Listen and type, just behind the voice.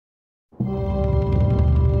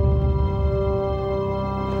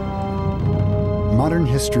Modern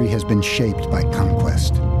history has been shaped by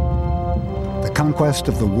conquest. The conquest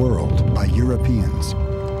of the world by Europeans.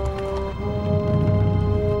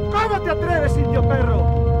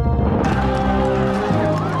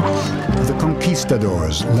 The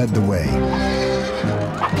conquistadors led the way.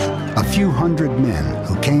 A few hundred men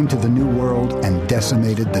who came to the New World and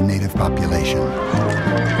decimated the native population.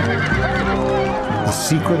 The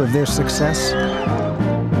secret of their success?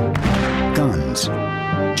 Guns,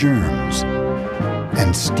 germs,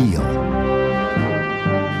 and steel.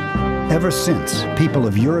 Ever since, people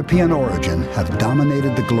of European origin have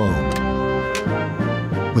dominated the globe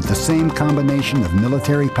with the same combination of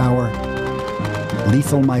military power,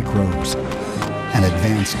 lethal microbes, and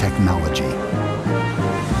advanced technology.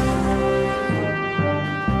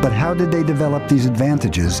 But how did they develop these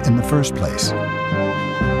advantages in the first place?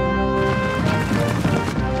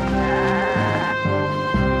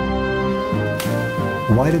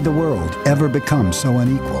 Why did the world ever become so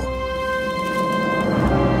unequal?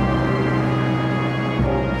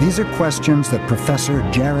 These are questions that Professor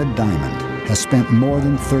Jared Diamond has spent more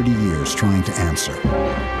than 30 years trying to answer.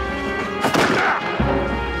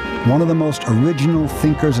 One of the most original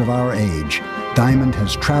thinkers of our age, Diamond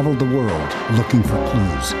has traveled the world looking for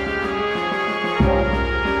clues.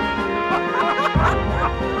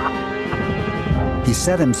 He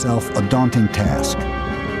set himself a daunting task: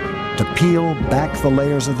 to peel back the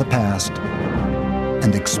layers of the past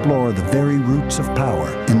and explore the very roots of power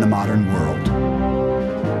in the modern world.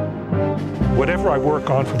 Whatever I work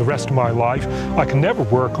on for the rest of my life, I can never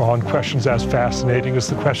work on questions as fascinating as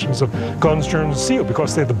the questions of guns, germs, and steel,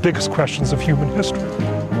 because they're the biggest questions of human history.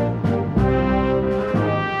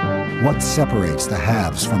 What separates the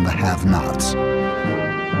haves from the have-nots?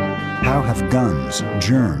 How have guns,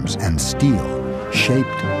 germs, and steel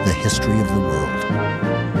shaped the history of the world?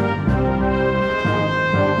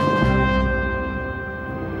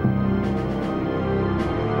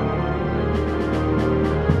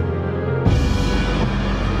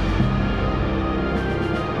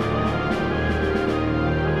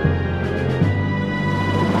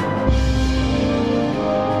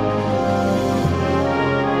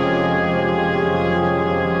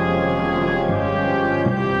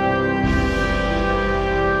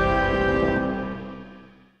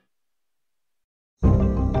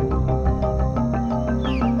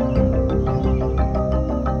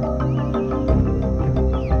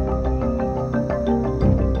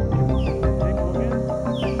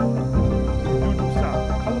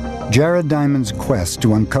 Jared Diamond's quest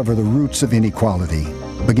to uncover the roots of inequality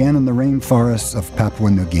began in the rainforests of Papua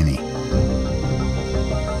New Guinea.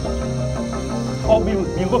 Oh,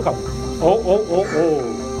 we look up. Oh.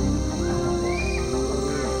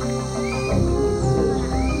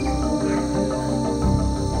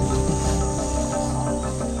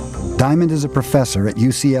 Diamond is a professor at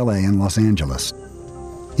UCLA in Los Angeles.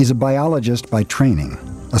 He's a biologist by training,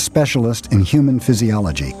 a specialist in human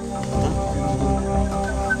physiology.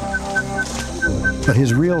 But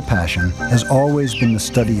his real passion has always been the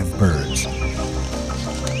study of birds.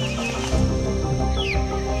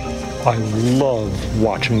 I love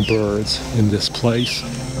watching birds in this place.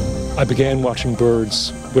 I began watching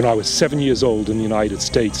birds when I was 7 years old in the United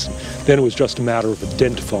States. Then it was just a matter of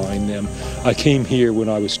identifying them. I came here when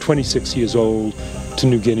I was 26 years old to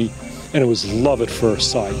New Guinea, and it was love at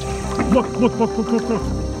first sight. Look.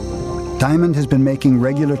 Diamond has been making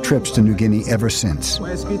regular trips to New Guinea ever since.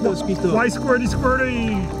 Why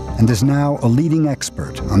squirty? And is now a leading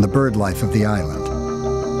expert on the bird life of the island.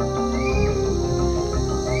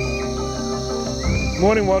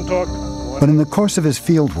 Morning, One Talk. But in the course of his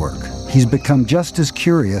field work, he's become just as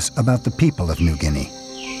curious about the people of New Guinea.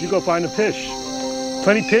 You go find a fish.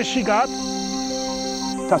 Plenty fish you got?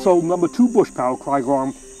 That's old number 2 bush power cry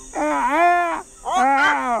going.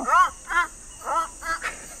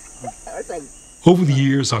 Over the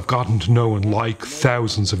years, I've gotten to know and like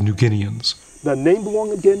thousands of New Guineans. The name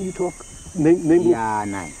belong again, you talk? Name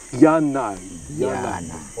Yanai.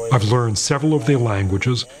 I've learned several of their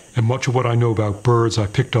languages, and much of what I know about birds I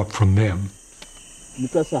picked up from them.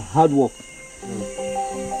 Because of hard work.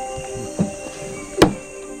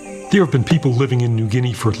 There have been people living in New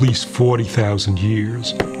Guinea for at least 40,000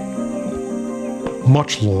 years.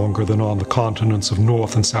 Much longer than on the continents of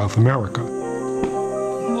North and South America.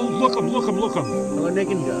 Look 'em. Look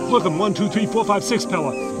 'em, 1, 2, 3, 4, 5, 6,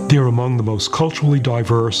 Pella. They're among the most culturally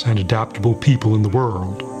diverse and adaptable people in the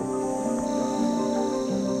world.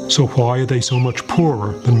 So why are they so much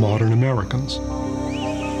poorer than modern Americans?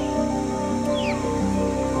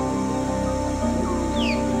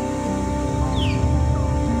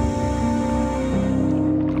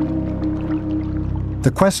 The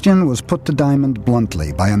question was put to Diamond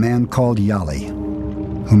bluntly by a man called Yali,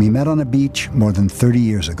 whom he met on a beach more than 30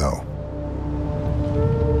 years ago.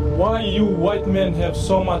 Why you white men have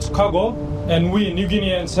so much cargo and we New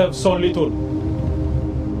Guineans have so little?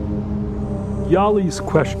 Yali's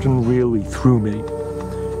question really threw me.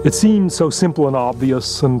 It seemed so simple and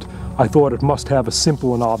obvious, and I thought it must have a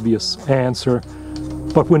simple and obvious answer.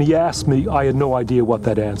 But when he asked me, I had no idea what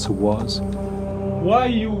that answer was. Why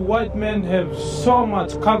you white men have so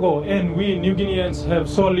much cargo and we New Guineans have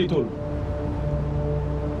so little?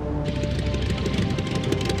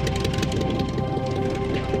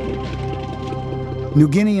 New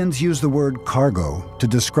Guineans use the word cargo to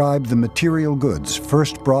describe the material goods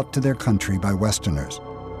first brought to their country by Westerners.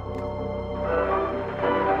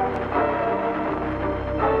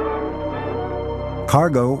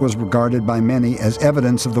 Cargo was regarded by many as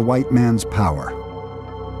evidence of the white man's power.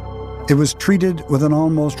 It was treated with an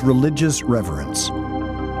almost religious reverence.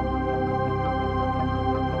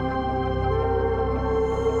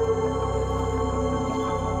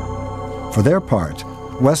 For their part,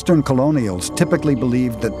 Western colonials typically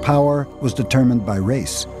believed that power was determined by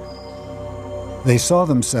race. They saw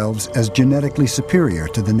themselves as genetically superior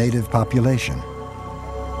to the native population.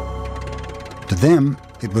 To them,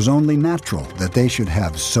 it was only natural that they should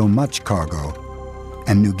have so much cargo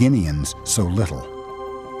and New Guineans so little.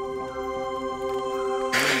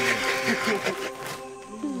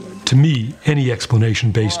 To me, any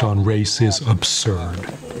explanation based on race is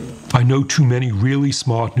absurd. I know too many really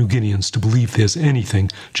smart New Guineans to believe there's anything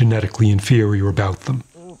genetically inferior about them.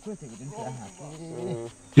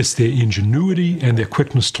 It's their ingenuity and their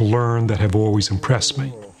quickness to learn that have always impressed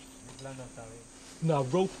me. Now,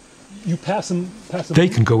 Rope, you pass them. They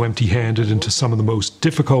can go empty-handed into some of the most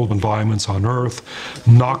difficult environments on Earth,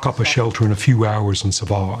 knock up a shelter in a few hours and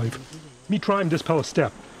survive. Me try and dispel a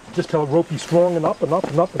step. Just tell Rope be strong and up and up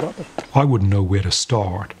and up and up. I wouldn't know where to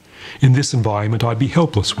start. In this environment, I'd be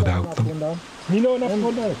helpless without them.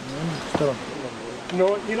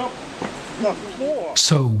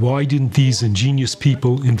 So why didn't these ingenious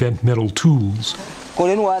people invent metal tools?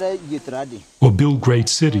 Or build great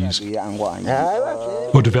cities?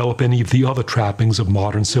 Or develop any of the other trappings of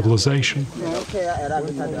modern civilization?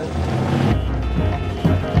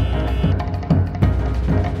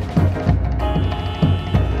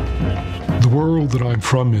 The world that I'm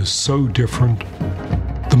from is so different.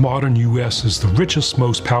 The modern U.S. is the richest,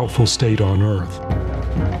 most powerful state on Earth.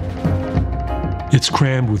 It's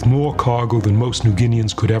crammed with more cargo than most New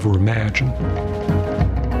Guineans could ever imagine.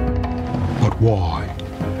 But why?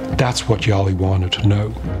 That's what Yali wanted to know.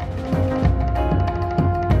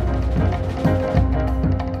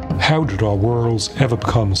 How did our worlds ever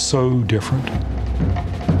become so different?